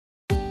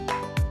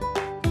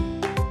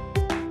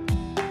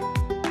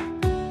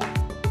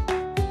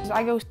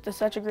I go to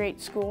such a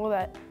great school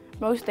that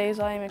most days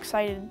I am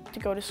excited to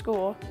go to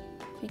school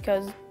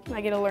because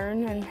I get to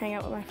learn and hang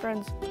out with my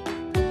friends.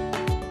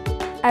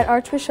 At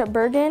Archbishop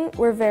Bergan,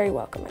 we're very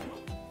welcoming.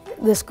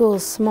 The school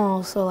is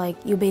small, so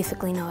you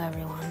basically know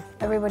everyone.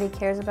 Everybody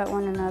cares about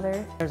one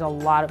another. There's a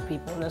lot of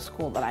people in this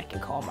school that I can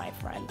call my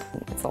friend.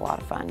 It's a lot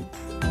of fun.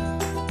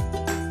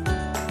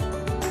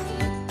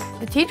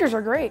 The teachers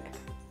are great.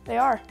 They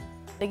are.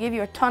 They give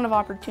you a ton of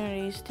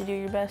opportunities to do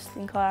your best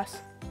in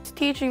class. It's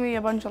teaching me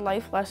a bunch of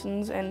life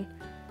lessons and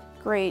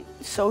great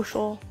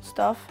social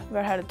stuff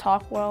about how to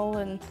talk well.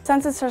 And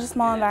since it's such a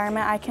small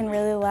environment, I can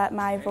really let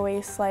my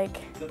voice,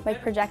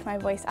 project my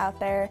voice out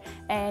there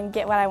and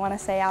get what I want to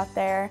say out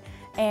there.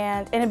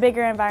 And in a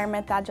bigger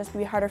environment, that'd just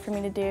be harder for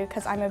me to do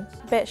because I'm a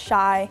bit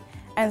shy,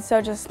 and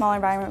so just a smaller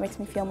environment makes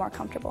me feel more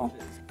comfortable.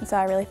 And so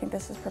I really think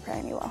this is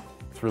preparing me well.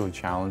 It's really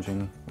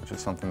challenging, which is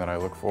something that I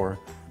look for.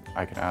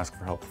 I can ask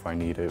for help if I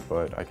need it,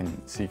 but I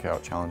can seek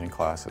out challenging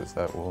classes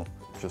that will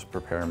just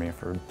prepare me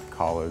for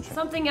college.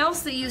 Something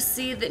else that you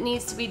see that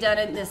needs to be done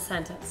in this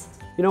sentence.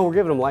 You know, we're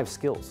giving them life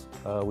skills.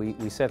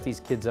 We set these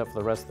kids up for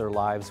the rest of their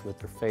lives with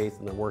their faith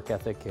and their work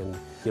ethic, and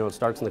it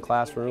starts in the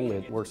classroom,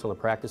 it works on the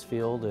practice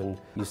field, and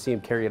you see them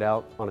carry it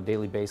out on a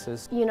daily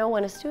basis. You know,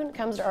 when a student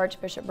comes to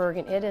Archbishop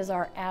Bergan, it is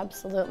our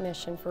absolute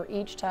mission for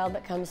each child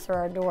that comes through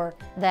our door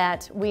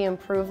that we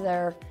improve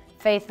their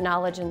faith,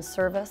 knowledge, and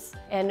service.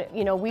 And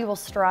we will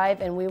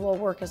strive and we will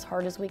work as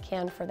hard as we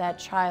can for that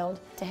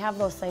child to have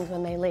those things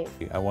when they leave.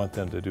 I want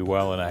them to do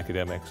well in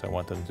academics, I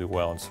want them to do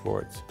well in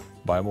sports,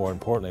 but more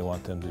importantly, I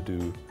want them to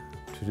do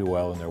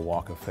well in their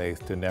walk of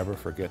faith, to never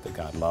forget that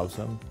God loves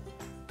them,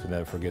 to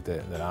never forget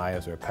that I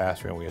as their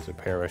pastor and we as a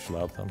parish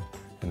love them,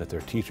 and that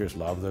their teachers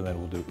love them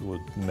and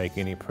will make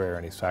any prayer,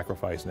 any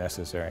sacrifice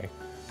necessary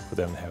for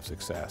them to have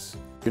success.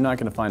 You're not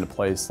going to find a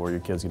place where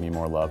your kids can be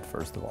more loved,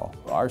 first of all.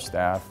 Our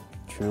staff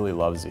truly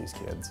loves these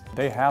kids.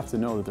 They have to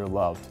know that they're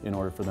loved in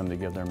order for them to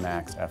give their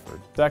max effort.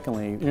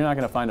 Secondly, you're not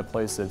going to find a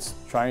place that's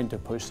trying to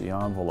push the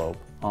envelope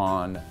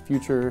on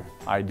future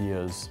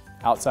ideas,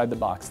 outside the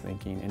box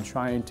thinking, and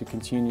trying to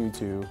continue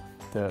to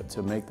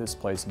make this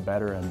place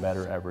better and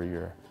better every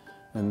year.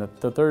 And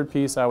the third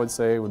piece I would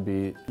say would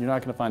be, you're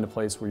not going to find a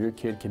place where your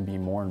kid can be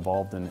more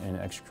involved in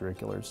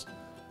extracurriculars.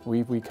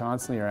 We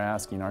constantly are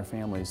asking our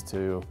families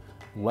to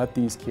let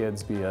these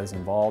kids be as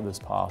involved as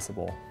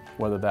possible,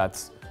 whether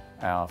that's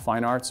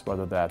fine arts,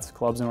 whether that's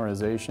clubs and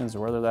organizations, or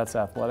whether that's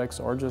athletics,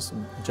 or just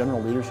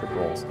general leadership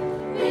roles.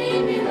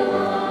 Lead me, Lord,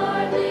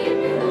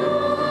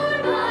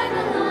 by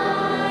the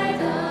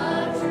light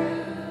of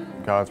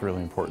truth. God's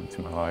really important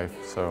to my life,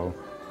 so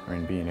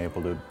being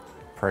able to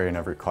pray in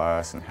every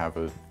class and have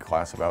a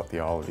class about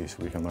theology so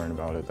we can learn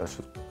about it, that's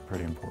just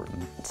pretty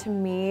important. To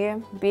me,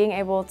 being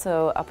able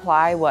to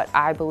apply what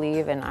I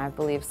believe, and I've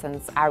believed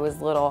since I was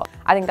little,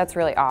 I think that's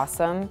really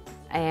awesome.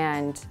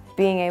 And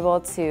being able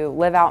to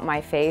live out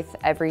my faith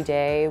every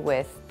day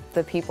with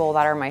the people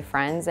that are my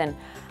friends. And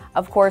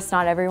of course,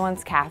 not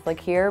everyone's Catholic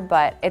here,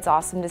 but it's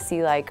awesome to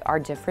see our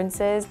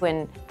differences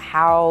and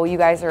how you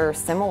guys are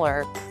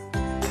similar.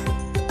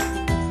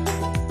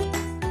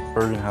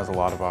 Bergan has a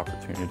lot of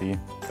opportunity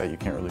that you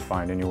can't really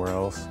find anywhere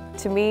else.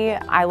 To me,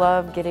 I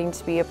love getting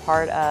to be a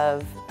part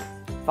of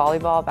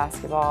volleyball,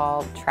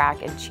 basketball,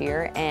 track, and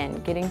cheer,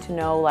 and getting to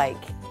know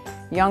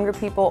younger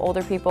people,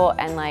 older people,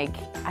 and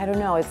I don't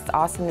know, it's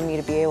awesome to me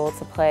to be able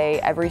to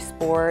play every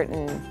sport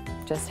and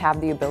just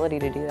have the ability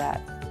to do that.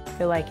 I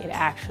feel like it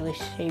actually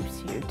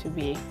shapes you to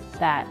be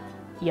that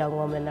young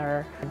woman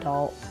or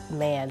adult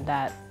man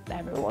that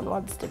everyone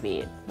wants to be.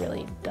 It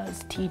really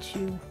does teach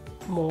you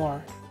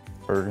more.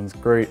 Bergan's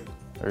great.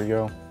 There you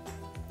go.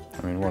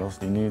 What else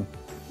do you need?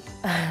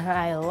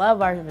 I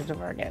love Archbishop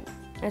Bergan.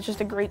 It's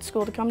just a great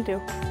school to come to.